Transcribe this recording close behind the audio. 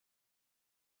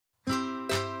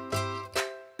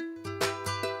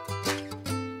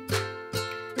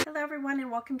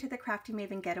welcome to the Crafty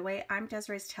Maven Getaway. I'm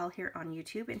Desiree's Tell here on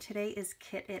YouTube, and today is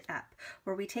Kit It Up,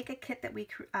 where we take a kit that we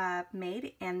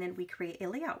made and then we create a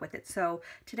layout with it. So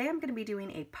today I'm going to be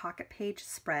doing a pocket page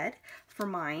spread for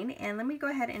mine, and let me go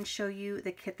ahead and show you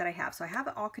the kit that I have. So I have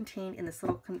it all contained in this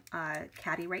little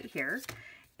caddy right here,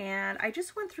 and I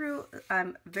just went through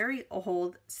very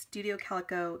old Studio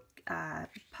Calico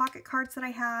pocket cards that I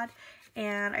had,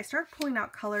 and I started pulling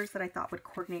out colors that I thought would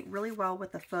coordinate really well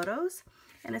with the photos.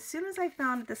 And as soon as I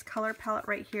found this color palette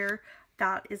right here,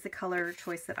 that is the color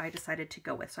choice that I decided to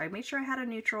go with. So I made sure I had a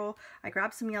neutral, I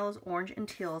grabbed some yellows, orange, and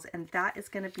teals, and that is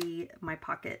going to be my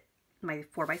pocket, my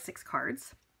 4x6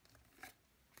 cards.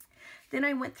 Then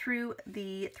I went through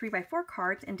the 3x4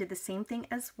 cards and did the same thing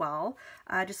as well,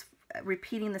 just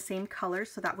repeating the same colors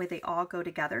so that way they all go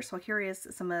together. So here is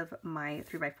some of my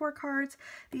 3x4 cards.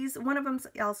 These, one of them's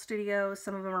L Studio,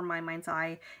 some of them are My Mind's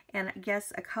Eye, and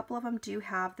yes, a couple of them do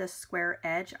have this square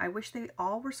edge. I wish they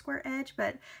all were square edge,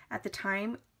 but at the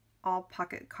time all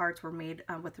pocket cards were made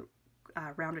with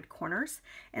rounded corners,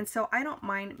 and so I don't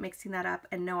mind mixing that up.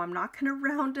 And no, I'm not going to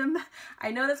round them.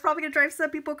 I know that's probably going to drive some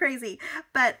people crazy,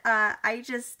 but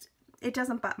it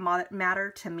doesn't matter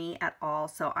to me at all,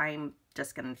 so I'm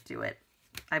just going to do it.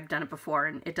 I've done it before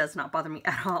and it does not bother me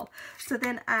at all. So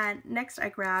then next I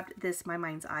grabbed this My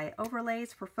Mind's Eye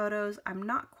overlays for photos. I'm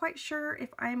not quite sure if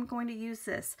I'm going to use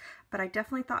this, but I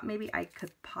definitely thought maybe I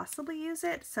could possibly use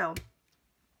it, so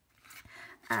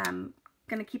going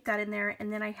to keep that in there.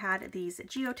 And then I had these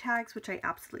geotags, which I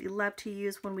absolutely love to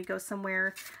use when we go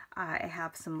somewhere. I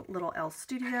have some little L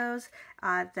Studios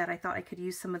that I thought I could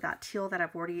use some of that teal that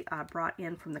I've already brought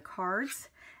in from the cards.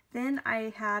 Then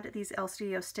I had these L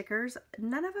Studio stickers.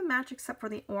 None of them match except for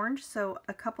the orange, so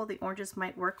a couple of the oranges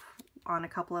might work on a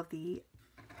couple of the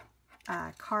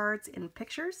cards and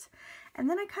pictures. And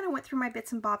then I kind of went through my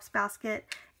bits and bobs basket,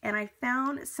 and I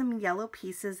found some yellow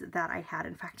pieces that I had.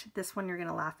 In fact, this one you're going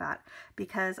to laugh at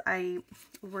because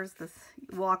where's this?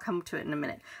 Well, I'll come to it in a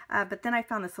minute. But then I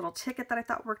found this little ticket that I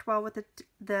thought worked well with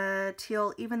the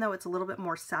teal, even though it's a little bit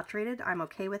more saturated. I'm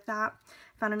okay with that.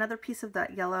 Found another piece of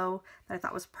that yellow that I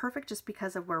thought was perfect just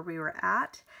because of where we were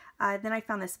at. Then I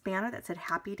found this banner that said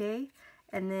Happy Day.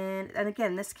 And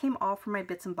again, this came all from my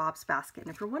bits and bobs basket.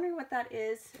 And if you're wondering what that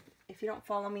is, if you don't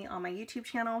follow me on my YouTube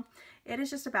channel, it is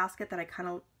just a basket that I kind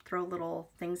of throw little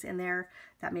things in there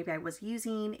that maybe I was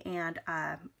using, and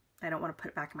I don't want to put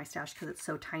it back in my stash because it's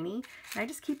so tiny. And I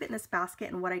just keep it in this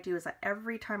basket, and what I do is that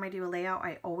every time I do a layout,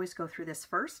 I always go through this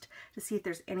first to see if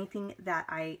there's anything that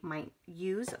I might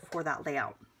use for that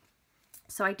layout.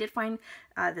 So I did find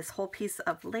this whole piece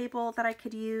of label that I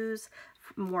could use,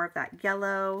 more of that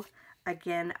yellow,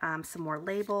 again, some more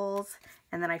labels,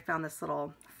 and then I found this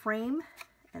little frame,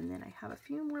 and then I have a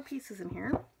few more pieces in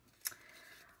here.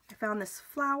 I found this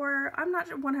flower. I'm not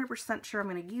 100% sure I'm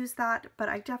going to use that, but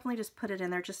I definitely just put it in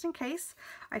there just in case.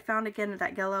 I found, again,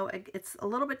 that yellow. It's a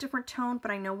little bit different tone,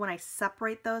 but I know when I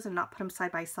separate those and not put them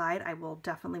side by side, I will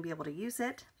definitely be able to use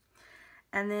it.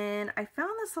 And then I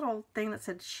found this little thing that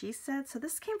said She Said. So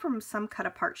this came from some cut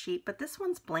apart sheet, but this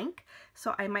one's blank,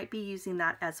 so I might be using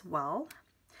that as well.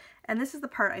 And this is the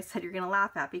part I said you're going to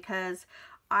laugh at, because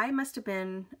I must have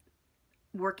been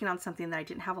working on something that I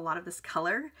didn't have a lot of this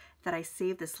color, that I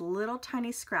saved this little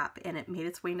tiny scrap and it made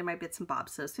its way into my bits and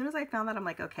bobs. So as soon as I found that, I'm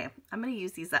like, okay, I'm going to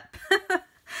use these up.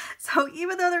 So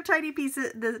even though they're tiny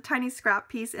pieces, the tiny scrap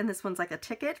piece, and this one's like a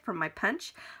ticket from my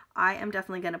punch, I am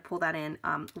definitely going to pull that in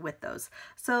with those.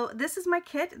 So this is my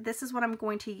kit. This is what I'm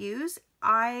going to use.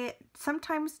 I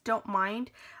sometimes don't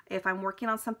mind if I'm working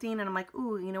on something and I'm like,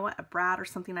 ooh, you know what, a brad or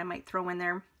something I might throw in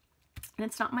there. And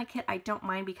it's not my kit, I don't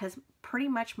mind, because pretty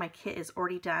much my kit is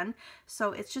already done.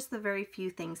 So it's just the very few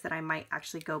things that I might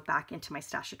actually go back into my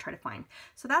stash to try to find.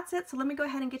 So that's it. So let me go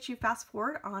ahead and get you fast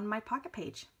forward on my pocket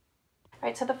page. All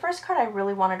right, so the first card I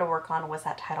really wanted to work on was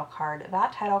that title card.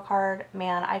 That title card,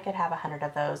 man, I could have 100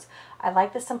 of those. I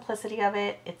like the simplicity of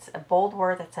it. It's a bold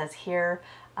word that says here,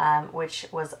 which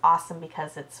was awesome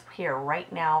because it's here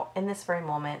right now in this very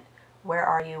moment. Where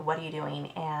are you? What are you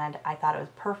doing? And I thought it was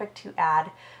perfect to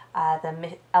add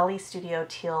the L Studio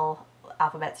teal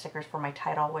alphabet stickers for my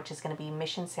title, which is going to be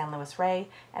Mission San Luis Rey,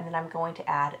 and then I'm going to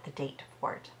add the date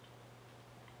for it.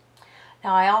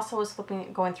 Now I also was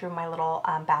going through my little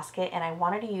basket, and I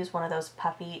wanted to use one of those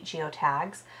puffy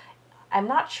geotags. I'm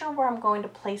not sure where I'm going to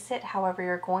place it, however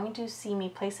you're going to see me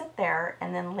place it there,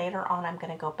 and then later on I'm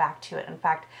going to go back to it. In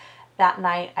fact, that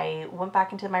night I went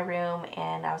back into my room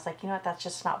and I was like, you know what, that's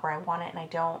just not where I want it, and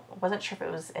I wasn't sure if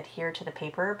it was adhered to the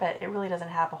paper, but it really doesn't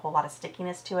have a whole lot of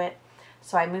stickiness to it.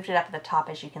 So I moved it up at the top,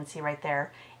 as you can see right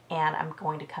there, and I'm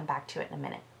going to come back to it in a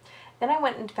minute. Then I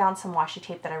went and found some washi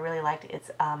tape that I really liked.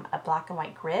 It's a black and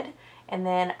white grid. And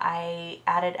then I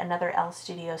added another L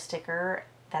Studio sticker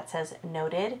that says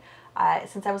noted.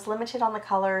 Since I was limited on the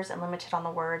colors and limited on the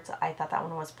words, I thought that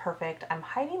one was perfect. I'm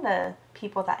hiding the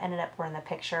people that ended up were in the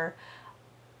picture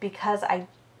because I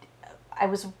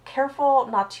was careful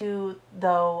not to,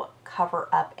 though, cover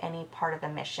up any part of the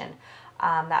mission.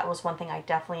 That was one thing I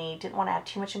definitely didn't want to add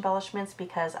too much embellishments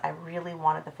because I really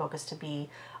wanted the focus to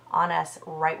be on us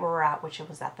right where we're at, which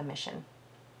was at the mission.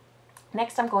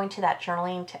 Next, I'm going to that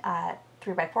journaling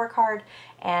 3x4 card,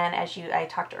 and as I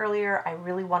talked earlier, I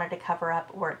really wanted to cover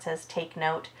up where it says take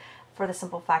note, for the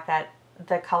simple fact that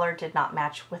the color did not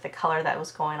match with the color that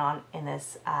was going on in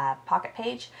this pocket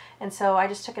page. And so I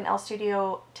just took an L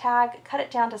Studio tag, cut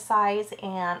it down to size,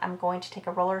 and I'm going to take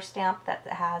a roller stamp that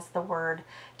has the word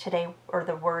today, or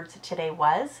the words today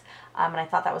was, and I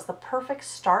thought that was the perfect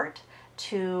start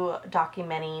to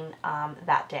documenting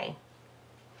that day.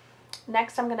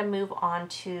 Next, I'm going to move on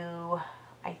to,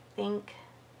 I think,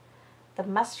 the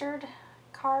mustard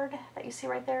card that you see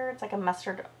right there. It's like a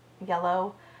mustard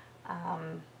yellow.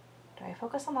 Do I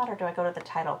focus on that, or do I go to the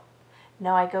title?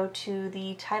 No, I go to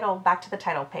the title, back to the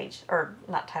title page, or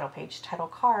not title page, title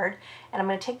card, and I'm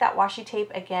going to take that washi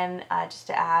tape again just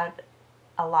to add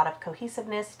a lot of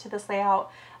cohesiveness to this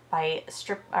layout by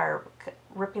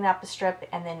ripping up the strip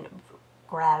and then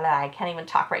I can't even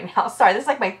talk right now. Sorry, this is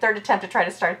like my third attempt to try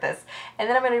to start this. And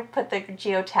then I'm going to put the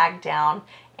geotag down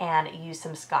and use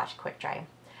some Scotch Quick Dry.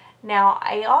 Now,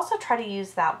 I also try to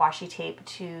use that washi tape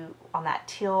on that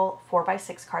teal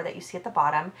 4x6 card that you see at the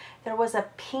bottom. There was a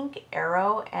pink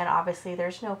arrow, and obviously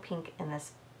there's no pink in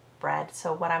this spread.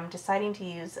 So what I'm deciding to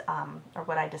use, or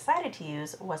what I decided to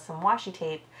use, was some washi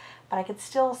tape, but I could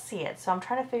still see it. So I'm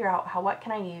trying to figure out what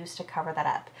can I use to cover that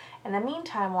up. In the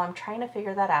meantime, while I'm trying to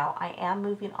figure that out, I am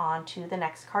moving on to the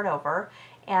next card over,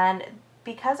 and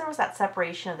because there was that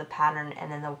separation of the pattern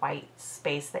and then the white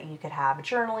space that you could have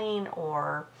journaling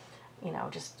or, you know,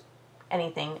 just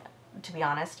anything, to be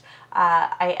honest,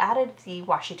 I added the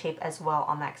washi tape as well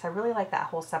on that because I really like that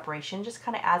whole separation. Just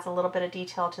kind of adds a little bit of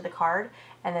detail to the card,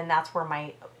 and then that's where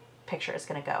my picture is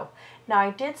going to go. Now, I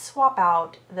did swap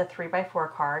out the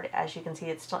 3x4 card. As you can see,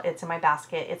 it's in my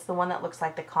basket. It's the one that looks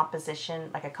like the composition,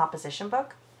 like a composition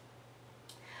book.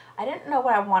 I didn't know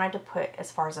what I wanted to put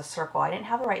as far as a circle. I didn't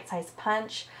have the right size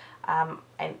punch.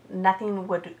 And nothing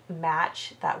would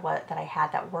match that I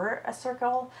had that were a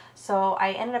circle. So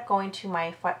I ended up going to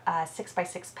my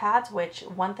 6x6 pads, which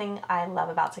one thing I love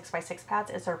about 6x6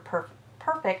 pads is they're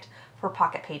perfect for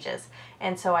pocket pages.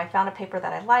 And so I found a paper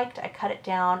that I liked, I cut it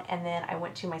down, and then I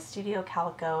went to my Studio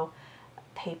Calico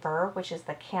paper, which is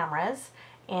the cameras,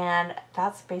 and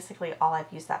that's basically all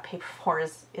I've used that paper for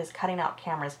is cutting out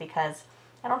cameras, because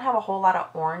I don't have a whole lot of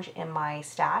orange in my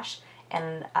stash,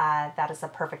 and that is a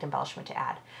perfect embellishment to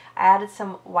add. I added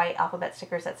some white alphabet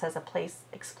stickers that says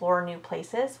explore new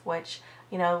places, which,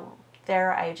 you know,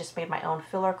 there I just made my own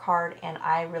filler card, and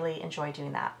I really enjoy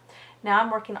doing that. Now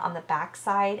I'm working on the back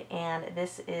side, and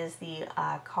this is the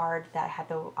card that had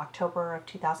the October of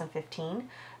 2015.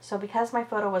 So because my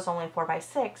photo was only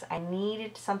 4x6, I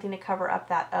needed something to cover up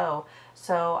that O.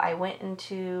 So I went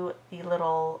into the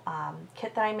little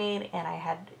kit that I made, and I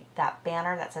had that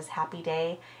banner that says Happy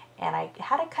Day, and I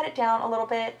had to cut it down a little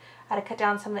bit. I had to cut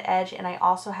down some of the edge, and I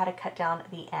also had to cut down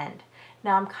the end.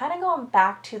 Now I'm kind of going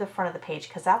back to the front of the page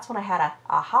because that's when I had a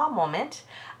aha moment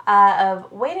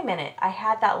of, wait a minute, I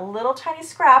had that little tiny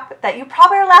scrap that you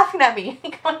probably are laughing at me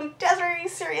going, Desiree, are you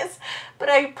serious? But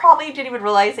I probably didn't even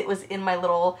realize it was in my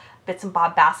little bits and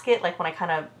bob basket, like when I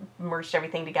kind of merged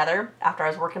everything together after I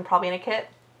was working probably in a kit.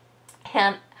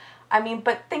 And I mean,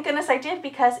 but thank goodness I did,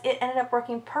 because it ended up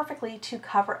working perfectly to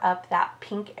cover up that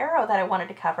pink arrow that I wanted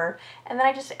to cover. And then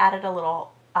I just added a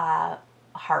little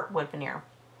heart wood veneer.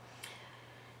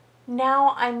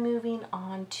 Now I'm moving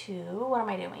on to, what am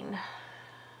I doing?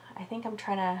 I think I'm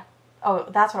trying to, oh,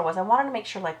 that's what it was. I wanted to make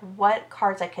sure like what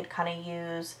cards I could kind of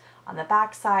use on the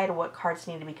back side, what cards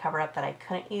need to be covered up that I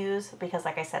couldn't use, because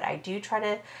like I said, I do try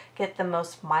to get the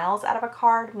most miles out of a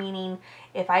card, meaning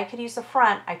if I could use the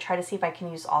front, I try to see if I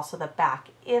can use also the back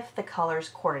if the colors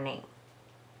coordinate.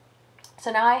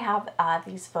 So now I have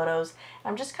these photos,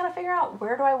 and I'm just kind of figuring out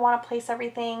where do I want to place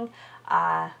everything.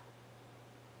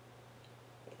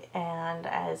 And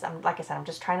as like I said, I'm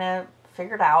just trying to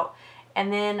figure it out.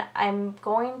 And then I'm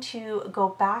going to go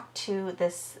back to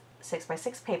this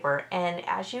 6x6 paper. And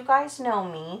as you guys know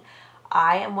me,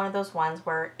 I am one of those ones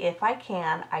where if I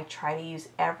can, I try to use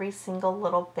every single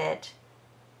little bit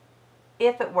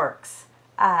if it works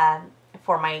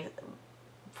for my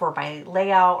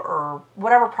layout or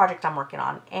whatever project I'm working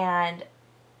on. And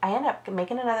I ended up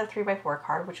making another 3x4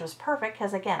 card, which was perfect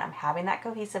because, again, I'm having that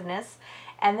cohesiveness.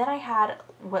 And then I had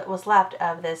what was left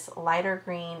of this lighter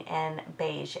green and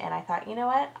beige, and I thought, you know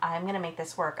what, I'm going to make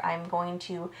this work. I'm going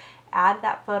to add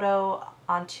that photo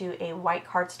onto a white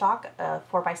cardstock,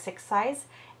 4x6 size,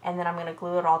 and then I'm going to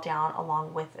glue it all down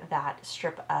along with that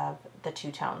strip of the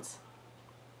two tones.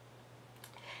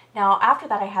 Now after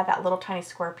that I had that little tiny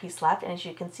square piece left, and as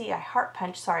you can see I heart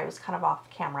punched, sorry it was kind of off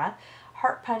camera,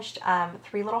 heart punched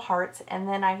 3 little hearts, and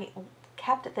then I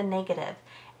kept the negative,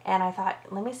 and I thought,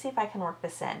 let me see if I can work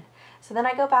this in. So then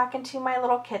I go back into my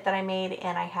little kit that I made,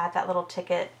 and I had that little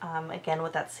ticket again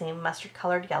with that same mustard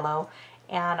colored yellow,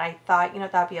 and I thought, you know,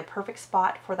 that would be a perfect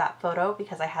spot for that photo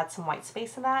because I had some white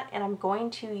space in that, and I'm going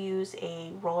to use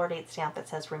a roller date stamp that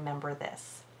says remember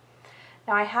this.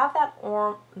 Now I have that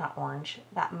not orange,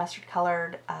 that mustard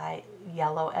colored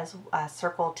yellow as a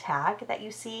circle tag that you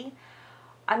see.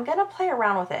 I'm going to play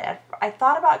around with it. I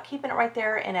thought about keeping it right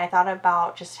there, and I thought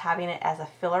about just having it as a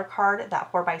filler card,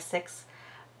 that 4x6,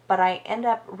 but I end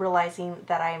up realizing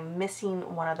that I'm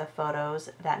missing one of the photos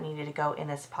that needed to go in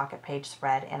this pocket page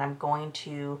spread, and I'm going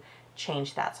to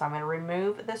change that. So I'm going to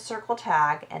remove the circle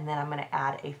tag, and then I'm going to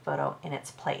add a photo in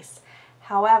its place.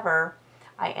 However,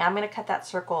 I am going to cut that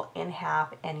circle in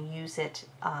half and use it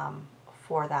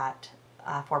for that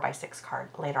 4x6 card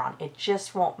later on. It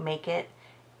just won't make it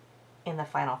in the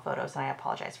final photos, and I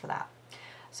apologize for that.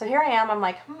 So here I am, I'm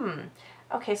like,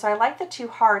 okay, so I like the 2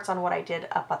 hearts on what I did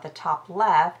up at the top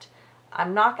left.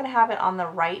 I'm not going to have it on the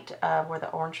right where the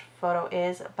orange photo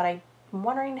is, but I'm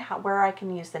wondering where I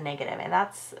can use the negative, and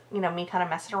that's, you know, me kind of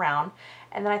messing around.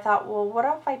 And then I thought, well, what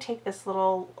if I take this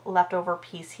little leftover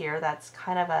piece here that's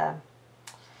kind of a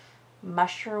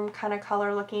mushroom kind of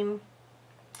color looking,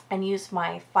 and use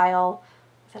my file,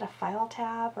 is it a file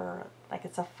tab, or like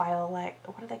it's a file, like,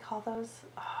 what do they call those?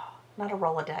 Oh, not a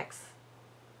Rolodex.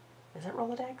 Is it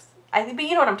Rolodex? But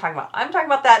you know what I'm talking about. I'm talking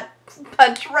about that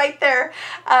punch right there.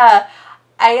 I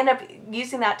end up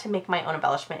using that to make my own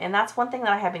embellishment, and that's one thing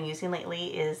that I have been using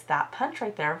lately is that punch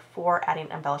right there for adding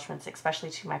embellishments, especially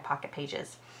to my pocket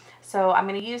pages. So I'm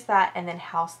going to use that and then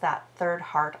house that 3rd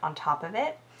heart on top of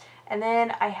it. And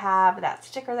then I have that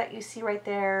sticker that you see right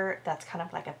there. That's kind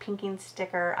of like a pinking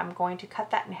sticker. I'm going to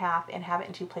cut that in half and have it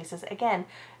in 2 places. Again,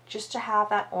 just to have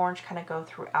that orange kind of go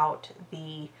throughout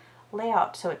the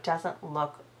layout so it doesn't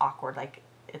look awkward, like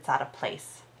it's out of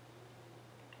place.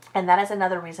 And that is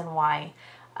another reason why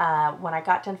when I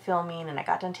got done filming and I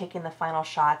got done taking the final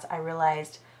shots, I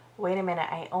realized, wait a minute,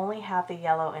 I only have the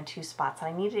yellow in 2 spots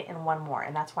and I need it in 1 more.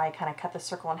 And that's why I kind of cut the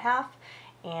circle in half.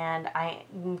 And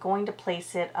I'm going to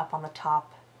place it up on the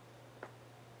top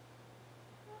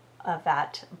of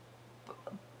that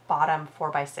bottom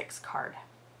 4x6 card.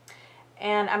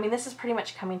 And I mean, this is pretty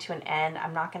much coming to an end.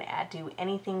 I'm not going to do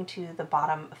anything to the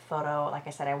bottom photo. Like I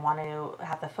said, I want to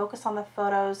have the focus on the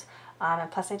photos,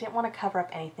 and plus I didn't want to cover up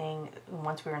anything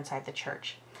once we were inside the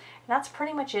church. And that's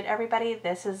pretty much it, everybody.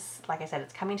 This is, like I said,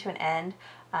 it's coming to an end.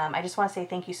 I just want to say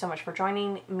thank you so much for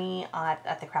joining me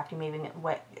at the Crafty Maven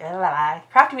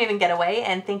Getaway,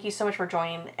 and thank you so much for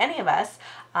joining any of us.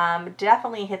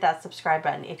 Definitely hit that subscribe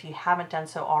button if you haven't done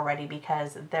so already,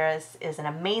 because there is an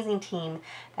amazing team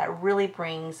that really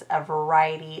brings a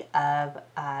variety of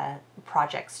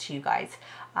projects to you guys.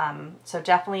 So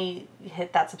definitely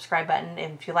hit that subscribe button.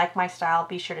 And if you like my style,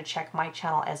 be sure to check my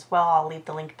channel as well. I'll leave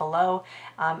the link below,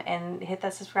 and hit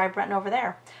that subscribe button over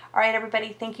there. All right,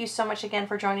 everybody, thank you so much again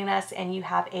for joining us, and you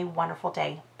have a wonderful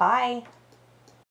day. Bye.